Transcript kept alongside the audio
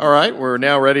All right, we're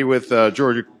now ready with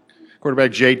Georgia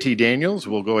quarterback JT Daniels.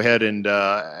 We'll go ahead and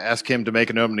ask him to make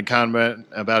an opening comment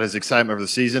about his excitement for the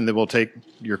season. Then we'll take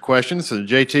your questions. So,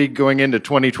 JT, going into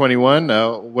 2021,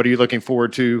 what are you looking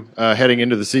forward to heading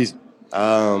into the season?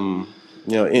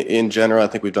 In general, I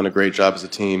think we've done a great job as a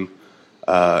team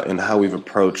in how we've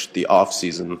approached the off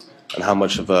season and how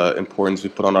much of importance we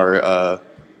put on our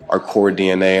core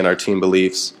DNA and our team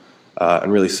beliefs,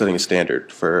 and really setting a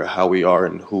standard for how we are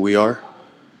and who we are.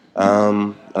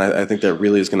 And I think that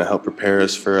really is going to help prepare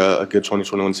us for a good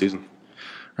 2021 season.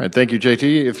 All right, thank you,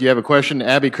 JT. If you have a question,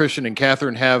 Abby, Christian, and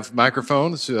Catherine have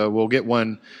microphones. We'll get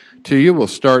one to you. We'll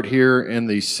start here in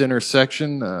the center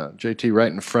section. JT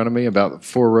right in front of me, about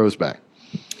 4 rows back.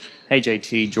 Hey,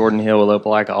 JT, Jordan Hill with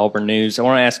Opelika Auburn News. I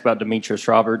want to ask about Demetrius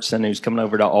Robertson, who's coming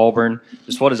over to Auburn.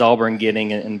 Just what is Auburn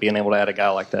getting and being able to add a guy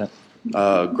like that?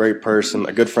 Great person,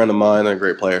 a good friend of mine, and a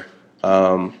great player.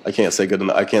 I can't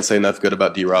say enough good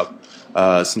about D-Rob.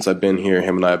 Since I've been here,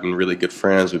 him and I have been really good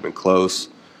friends. We've been close.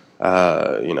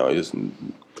 He's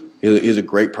a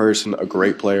great person, a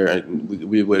great player. And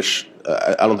we wish.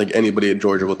 I don't think anybody at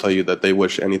Georgia will tell you that they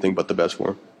wish anything but the best for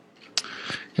him.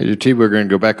 Hey, JT, we're going to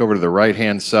go back over to the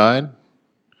right-hand side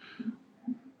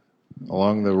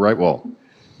along the right wall.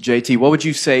 JT, what would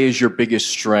you say is your biggest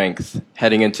strength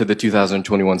heading into the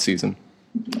 2021 season?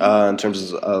 In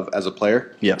terms of as a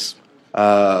player? Yes.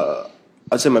 I'd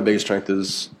say my biggest strength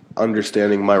is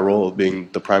understanding my role of being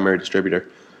the primary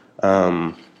distributor.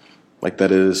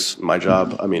 That is my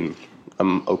job. I mean,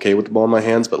 I'm okay with the ball in my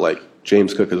hands, but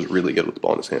James Cook is really good with the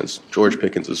ball in his hands. George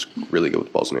Pickens is really good with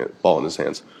the ball in his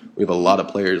hands. We have a lot of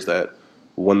players that,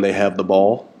 when they have the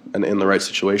ball and in the right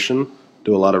situation,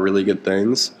 do a lot of really good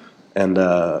things. And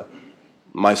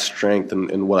my strength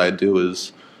in what I do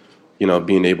is,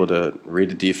 being able to read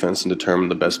the defense and determine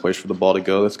the best place for the ball to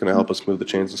go. That's going to help us move the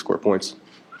chains and score points.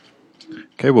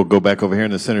 Okay, we'll go back over here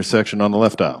in the center section on the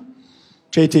left aisle.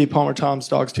 JT, Palmer Toms,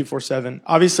 Dogs 247.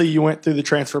 Obviously, you went through the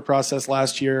transfer process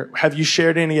last year. Have you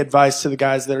shared any advice to the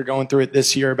guys that are going through it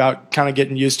this year about kind of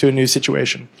getting used to a new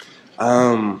situation?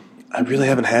 I really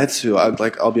haven't had to.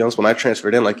 I'll be honest, when I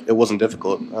transferred in, it wasn't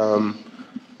difficult.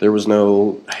 There was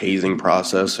no hazing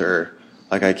process or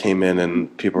I came in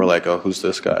and people were like, "Oh, who's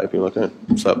this guy?" People were like, "Hey,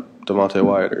 what's up, Devontae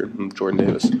Wyatt or Jordan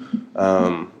Davis?"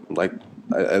 I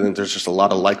think there's just a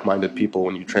lot of like-minded people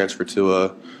when you transfer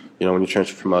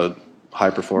from a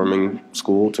high-performing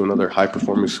school to another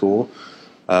high-performing school.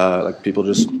 People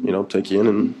just take you in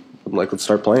and let's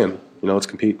start playing. Let's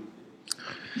compete.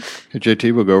 Hey,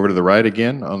 JT, we'll go over to the right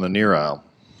again on the near aisle.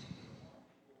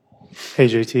 Hey,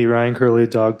 JT, Ryan Curley,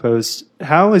 Dog Post.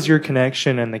 How has your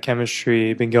connection and the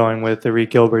chemistry been going with Arik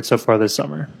Gilbert so far this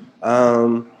summer?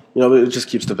 It just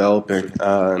keeps developing.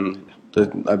 And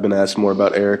I've been asked more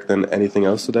about Eric than anything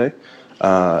else today.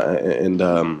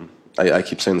 I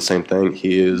keep saying the same thing.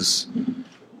 He is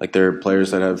there are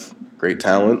players that have great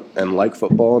talent and like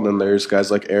football, and then there's guys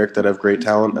like Eric that have great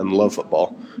talent and love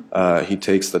football. He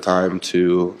takes the time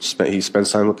he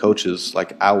spends time with coaches,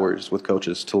 hours with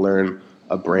coaches, to learn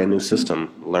a brand new system,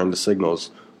 learn the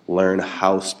signals, learn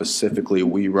how specifically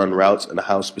we run routes and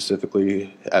how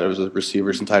specifically, as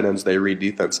receivers and tight ends, they read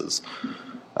defenses.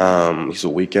 He's a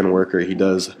weekend worker. He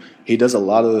does a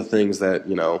lot of the things that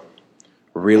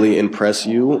really impress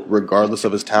you, regardless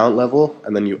of his talent level,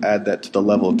 and then you add that to the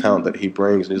level of talent that he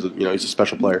brings. And he's a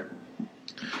special player.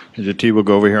 JT will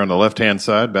go over here on the left-hand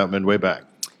side, about midway back.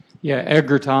 Yeah,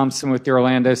 Edgar Thompson with the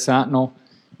Orlando Sentinel.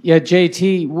 Yeah,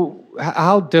 JT,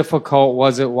 how difficult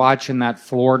was it watching that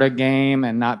Florida game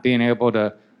and not being able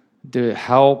to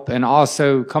help? And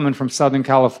also, coming from Southern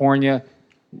California,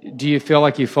 do you feel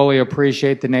like you fully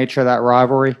appreciate the nature of that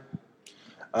rivalry?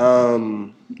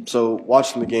 So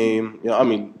watching the game,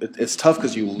 it's tough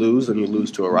because you lose and you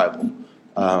lose to a rival.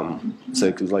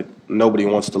 Because nobody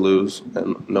wants to lose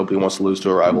and nobody wants to lose to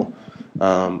a rival.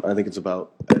 I think it's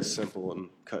about as simple and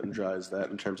cut and dry as that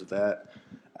in terms of that.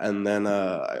 And then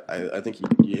I think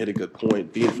you hit a good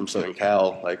point. Being from Southern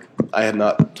Cal, I had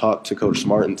not talked to Coach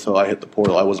Smart until I hit the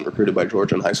portal. I wasn't recruited by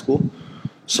Georgia in high school,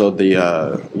 so the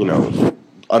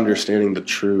understanding the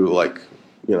true I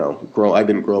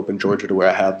didn't grow up in Georgia to where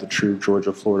I have the true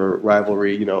Georgia-Florida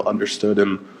rivalry understood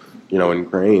and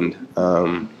ingrained.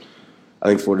 I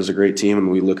think Florida's a great team, and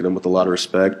we look at them with a lot of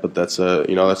respect. But that's a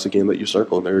game that you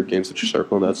circle. There are games that you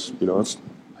circle, and that's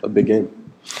a big game.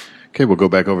 Okay, we'll go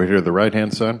back over here to the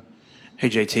right-hand side. Hey,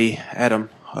 JT, Adam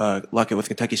Luckett with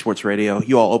Kentucky Sports Radio.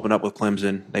 You all opened up with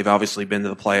Clemson. They've obviously been to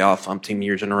the playoff umpteen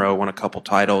years in a row, won a couple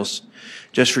titles.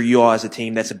 Just for you all as a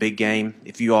team, that's a big game.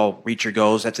 If you all reach your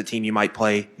goals, that's a team you might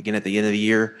play again at the end of the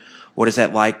year. What is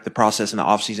that like, the process in the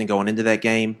offseason going into that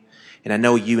game? And I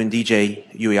know you and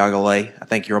DJ Uyagale, I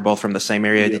think you were both from the same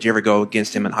area. Did you ever go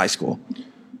against him in high school?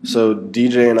 So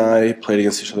DJ and I played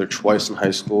against each other twice in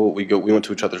high school. We went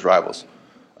to each other's rivals.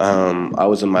 I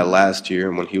was in my last year,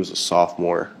 and when he was a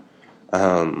sophomore,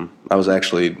 I was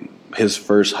actually his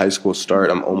first high school start.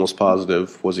 I'm almost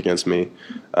positive was against me.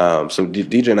 So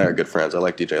DJ and I are good friends. I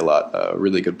like DJ a lot. A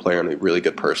really good player and a really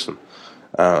good person.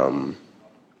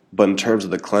 But in terms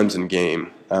of the Clemson game,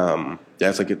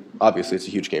 it's obviously it's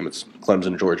a huge game. It's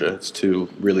Clemson, Georgia. It's two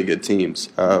really good teams.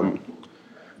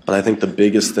 But I think the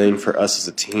biggest thing for us as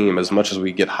a team, as much as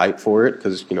we get hyped for it,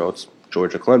 because it's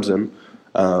Georgia Clemson,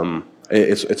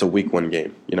 it's a week one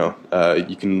game.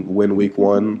 You can win week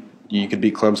one. You could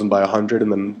beat Clemson by 100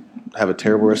 and then have a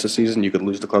terrible rest of the season. You could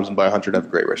lose to Clemson by 100, have a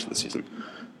great rest of the season.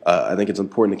 I think it's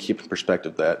important to keep in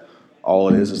perspective that all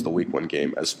it is the week one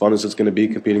game. As fun as it's going to be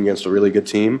competing against a really good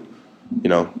team,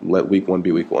 let week one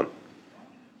be week one.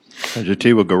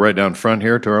 JT will go right down front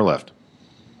here to our left.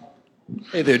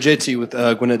 Hey there, JT with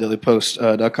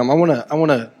GwinnettDailyPost.com. I want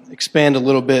to expand a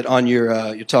little bit on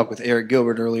your talk with Eric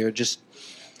Gilbert earlier. Just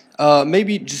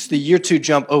maybe just the year two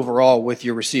jump overall with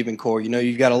your receiving core.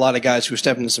 You've got a lot of guys who are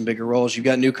stepping into some bigger roles. You've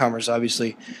got newcomers,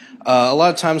 obviously. A lot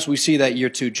of times we see that year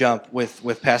two jump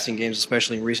with passing games,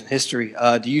 especially in recent history.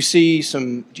 Do you see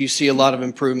a lot of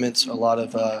improvements, a lot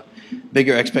of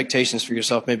bigger expectations for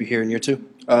yourself maybe here in year two?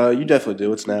 You definitely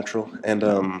do. It's natural. And,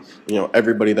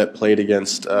 everybody that played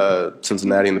against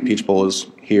Cincinnati in the Peach Bowl is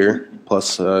here,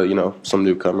 plus, some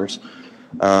newcomers.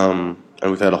 And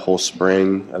we've had a whole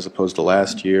spring as opposed to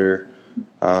last year.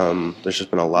 There's just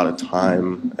been a lot of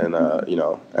time and,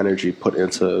 energy put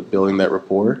into building that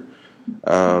rapport.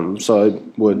 So I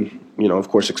would, of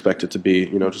course, expect it to be,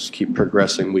 just keep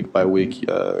progressing week by week,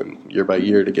 year by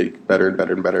year to get better and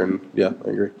better and better. And, yeah, I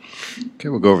agree. Okay,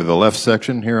 we'll go over the left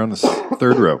section here on the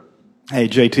third row. Hey,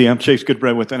 JT, I'm Chase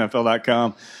Goodbread with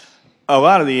NFL.com. A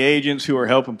lot of the agents who are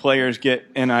helping players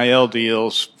get NIL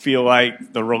deals feel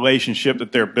like the relationship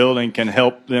that they're building can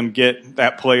help them get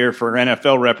that player for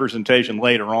NFL representation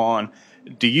later on.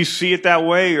 Do you see it that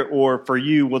way, or for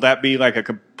you, will that be like a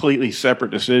completely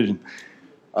separate decision?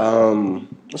 I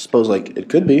suppose it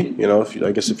could be,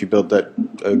 if you build that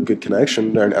a good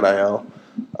connection during NIL.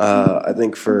 I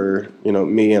think for,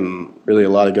 me and really a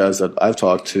lot of guys that I've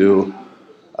talked to,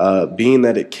 being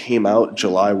that it came out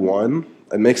July 1,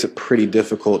 it makes it pretty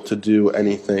difficult to do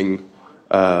anything,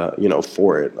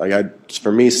 for it.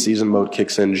 For me, season mode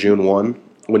kicks in June 1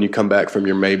 when you come back from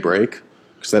your May break,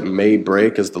 because that May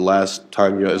break is the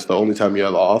only time you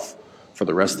have off for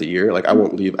the rest of the year. I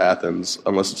won't leave Athens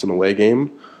unless it's an away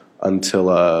game until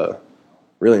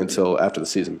after the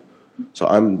season. So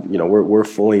we're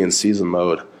fully in season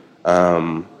mode.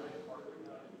 I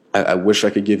wish I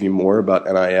could give you more about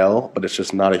NIL, but it's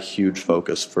just not a huge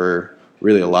focus for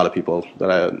really a lot of people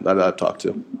that I've talked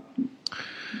to.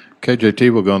 Okay,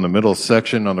 JT, we'll go in the middle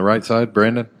section on the right side.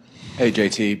 Brandon? Hey,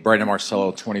 JT. Brandon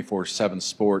Marcello, 24/7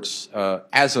 Sports.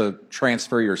 As a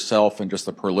transfer yourself and just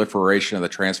the proliferation of the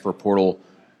transfer portal,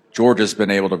 Georgia's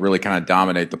been able to really kind of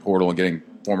dominate the portal and getting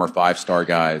former five-star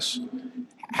guys.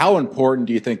 How important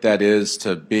do you think that is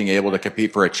to being able to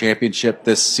compete for a championship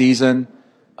this season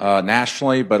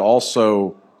nationally, but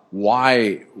also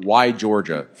why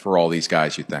Georgia for all these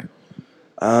guys, you think?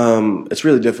 It's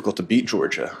really difficult to beat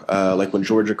Georgia. When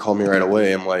Georgia called me right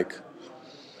away, I'm like,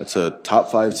 it's a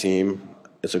top 5 team.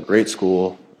 It's a great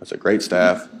school. It's a great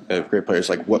staff. They have great players.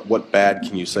 What bad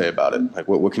can you say about it?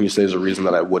 What can you say is a reason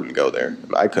that I wouldn't go there?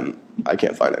 And I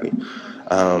can't find any.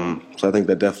 So I think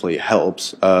that definitely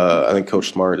helps. I think Coach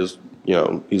Smart is,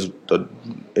 he's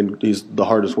the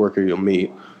hardest worker you'll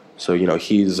meet. So,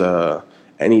 he's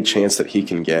any chance that he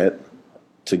can get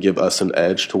to give us an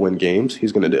edge to win games,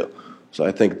 he's going to do. So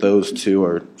I think those two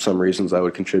are some reasons I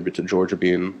would contribute to Georgia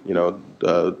being,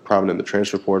 prominent in the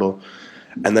transfer portal.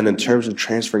 And then in terms of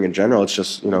transferring in general, it's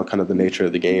just, kind of the nature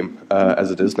of the game as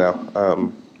it is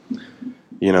now.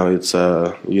 It's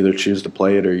you either choose to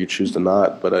play it or you choose to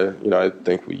not. But, I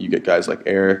think you get guys like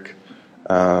Eric,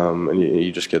 and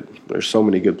you just there's so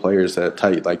many good players that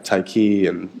like Tyke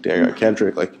and Darian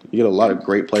Kendrick. You get a lot of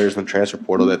great players in the transfer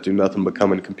portal that do nothing but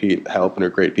come and compete, help, and are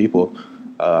great people.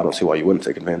 I don't see why you wouldn't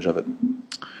take advantage of it.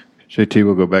 JT,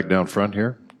 we'll go back down front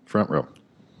here, front row.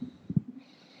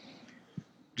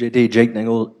 JT, Jake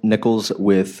Nichols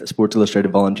with Sports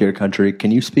Illustrated Volunteer Country. Can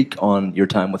you speak on your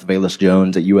time with Velus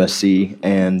Jones at USC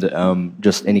and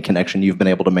just any connection you've been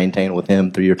able to maintain with him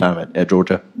through your time at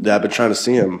Georgia? Yeah, I've been trying to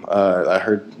see him. I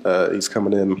heard he's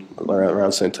coming in around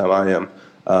the same time I am.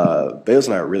 Velus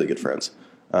and I are really good friends.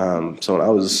 So when I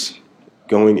was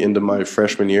going into my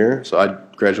freshman year, so I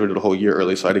graduated a whole year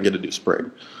early, so I didn't get to do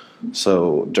spring.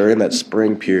 So during that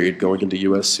spring period going into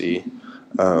USC,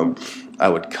 I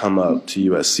would come up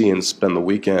to USC and spend the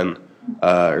weekend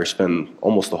or spend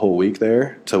almost the whole week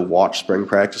there to watch spring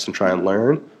practice and try and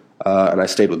learn. And I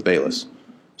stayed with Bayless.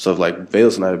 So like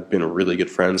Bayless and I have been really good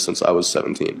friends since I was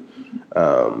 17.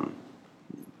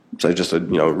 So he's just a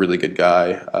really good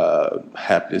guy.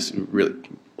 Happy to really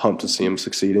pumped to see him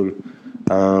succeeding.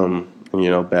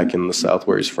 Back in the South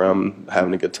where he's from,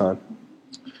 having a good time.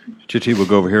 JT will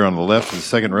go over here on the left in the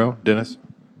second row. Dennis.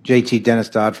 JT, Dennis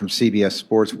Dodd from CBS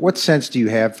Sports. What sense do you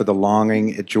have for the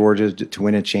longing at Georgia to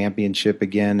win a championship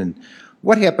again? And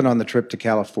what happened on the trip to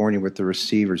California with the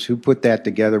receivers? Who put that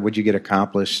together? What did you get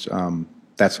accomplished?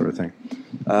 That sort of thing.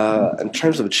 In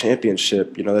terms of a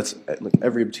championship, that's like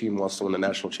every team wants to win the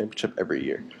national championship every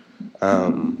year.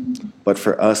 But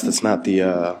for us, that's not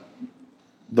the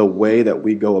way that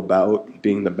we go about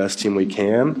being the best team we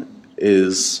can.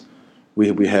 Is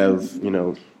we have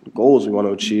goals we want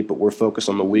to achieve, but we're focused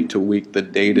on the week to week, the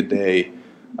day to day,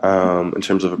 in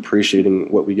terms of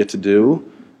appreciating what we get to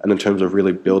do, and in terms of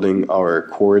really building our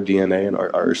core DNA and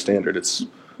our standard. It's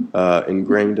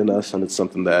ingrained in us, and it's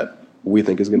something that we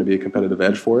think is going to be a competitive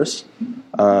edge for us.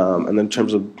 And then in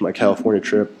terms of my California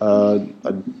trip, I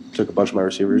took a bunch of my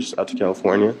receivers out to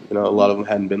California. A lot of them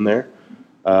hadn't been there.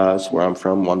 That's where I'm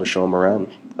from. Wanted to show them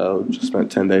around. Just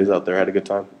spent 10 days out there. Had a good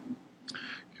time.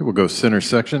 Okay, we'll go center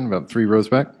section, about 3 rows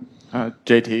back.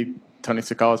 JT, Tony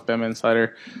Sakalas, Bama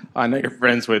Insider. I know you're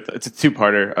friends with, it's a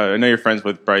two-parter. I know you're friends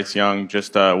with Bryce Young.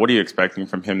 Just what are you expecting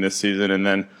from him this season? And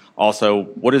then also,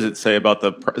 what does it say about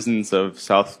the presence of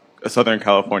Southern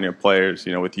California players,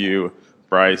 with you,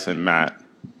 Bryce, and Matt?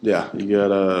 Yeah, you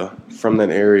got from that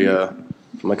area,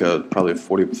 from like probably a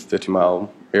 40,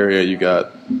 50-mile area, you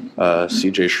got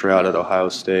C.J. Stroud at Ohio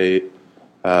State,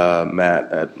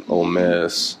 Matt at Ole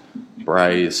Miss,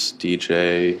 Bryce,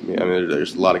 DJ. I mean,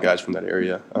 there's a lot of guys from that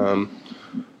area.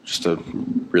 Just a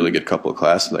really good couple of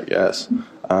classes, I guess.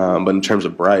 But in terms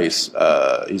of Bryce,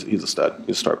 he's a stud.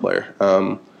 He's a star player.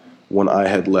 When I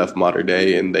had left Mater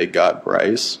Dei and they got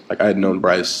Bryce, I had known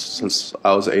Bryce since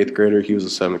I was an 8th grader. He was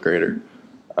a 7th grader.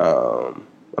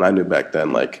 And I knew back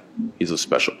then, he's a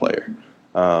special player.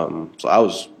 So I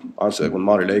was, honestly, when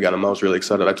Mater Dei got him, I was really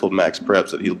excited. I told Max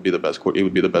Preps that he would be the best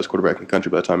quarterback in the country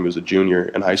by the time he was a junior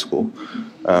in high school.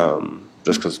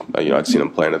 Just because, I'd seen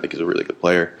him play, and I think he's a really good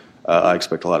player. I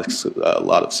expect a lot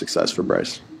of success for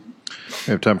Bryce.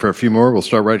 We have time for a few more. We'll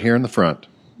start right here in the front.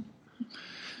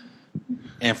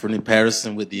 Anthony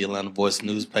Patterson with the Atlanta Voice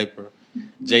newspaper.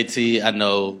 JT, I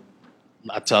know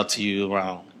I talked to you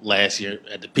around last year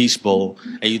at the Peach Bowl,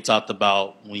 and you talked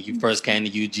about when you first came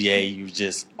to UGA, you were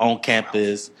just on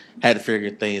campus, had to figure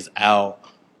things out.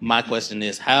 My question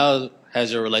is, how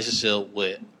has your relationship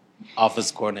with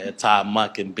offensive coordinator Todd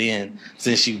Monken been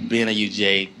since you've been at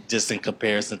UGA, just in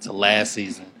comparison to last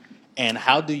season? And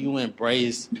how do you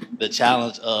embrace the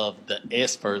challenge of the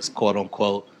experts, quote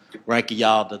unquote, ranking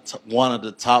y'all one of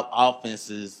the top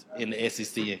offenses in the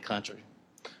SEC and country?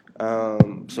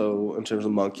 So in terms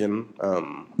of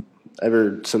Monken,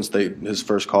 ever since his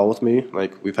first call with me,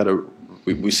 we've had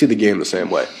we see the game the same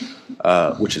way,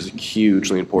 which is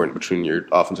hugely important between your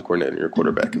offensive coordinator and your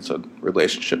quarterback. It's a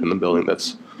relationship in the building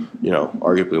that's,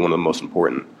 arguably one of the most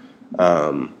important.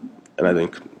 And I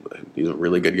think he's a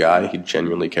really good guy. He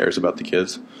genuinely cares about the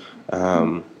kids.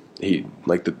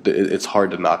 It's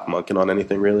hard to knock Monken on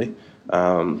anything really.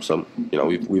 So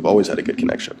we've always had a good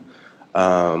connection.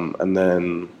 And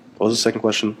then what was the second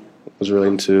question? It was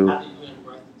relating to.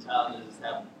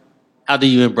 How do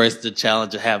you embrace the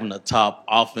challenge of having a top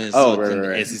offense in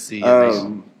the SEC?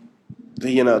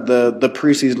 The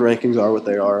preseason rankings are what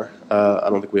they are. I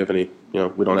don't think we have any.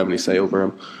 We don't have any say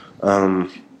over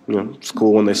them. It's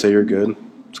cool when they say you're good.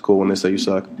 It's cool when they say you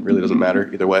suck. It really doesn't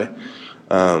matter either way.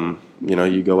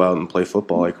 You go out and play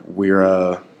football.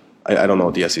 We're. I don't know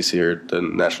what the SEC or the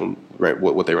national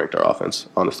what they ranked our offense.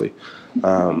 Honestly,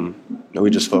 we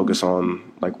just focus on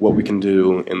what we can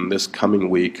do in this coming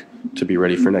week to be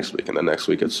ready for next week, and then next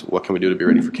week it's what can we do to be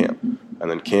ready for camp, and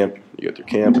then camp you get through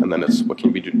camp, and then it's what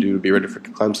can we do to be ready for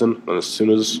Clemson, and as soon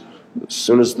as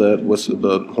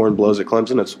the horn blows at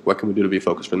Clemson, it's what can we do to be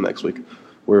focused for the next week.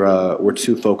 We're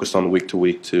too focused on week to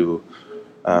week to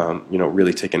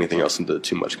really take anything else into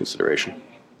too much consideration.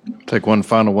 Take one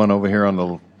final one over here on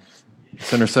the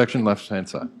center section, left-hand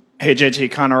side. Hey,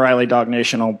 JT, Connor Riley, Dog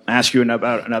Nation. I'll ask you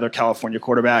about another California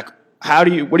quarterback. What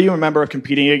do you remember of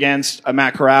competing against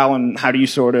Matt Corral, and how do you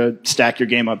sort of stack your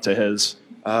game up to his?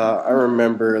 I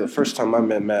remember the first time I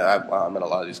met Matt. I met a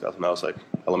lot of these guys when I was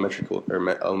elementary school,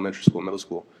 middle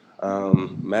school.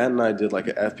 Matt and I did an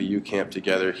FBU camp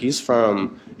together. He's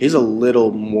a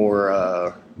little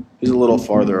more. he's a little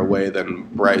farther away than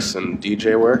Bryce and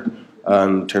DJ were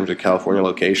in terms of California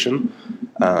location.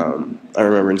 I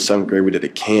remember in 7th grade we did a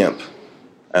camp,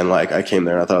 and like I came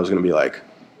there and I thought I was going to be like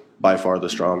by far the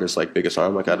strongest, like biggest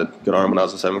arm. Like I had a good arm when I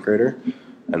was a 7th grader,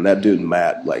 and that dude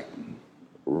Matt like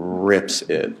rips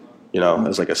it. You know,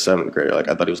 as like a 7th grader, like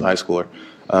I thought he was a high schooler.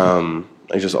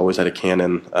 I just always had a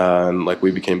cannon, and like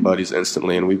we became buddies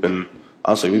instantly, and we've been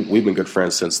good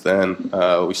friends since then.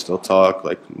 We still talk.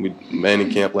 Like we met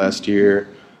in camp last year.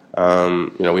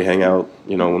 You know, we hang out.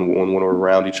 You know, when we're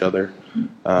around each other.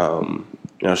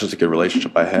 You know, it's just a good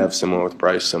relationship I have. Similar with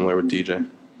Bryce, similar with DJ.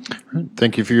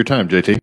 Thank you for your time, JT.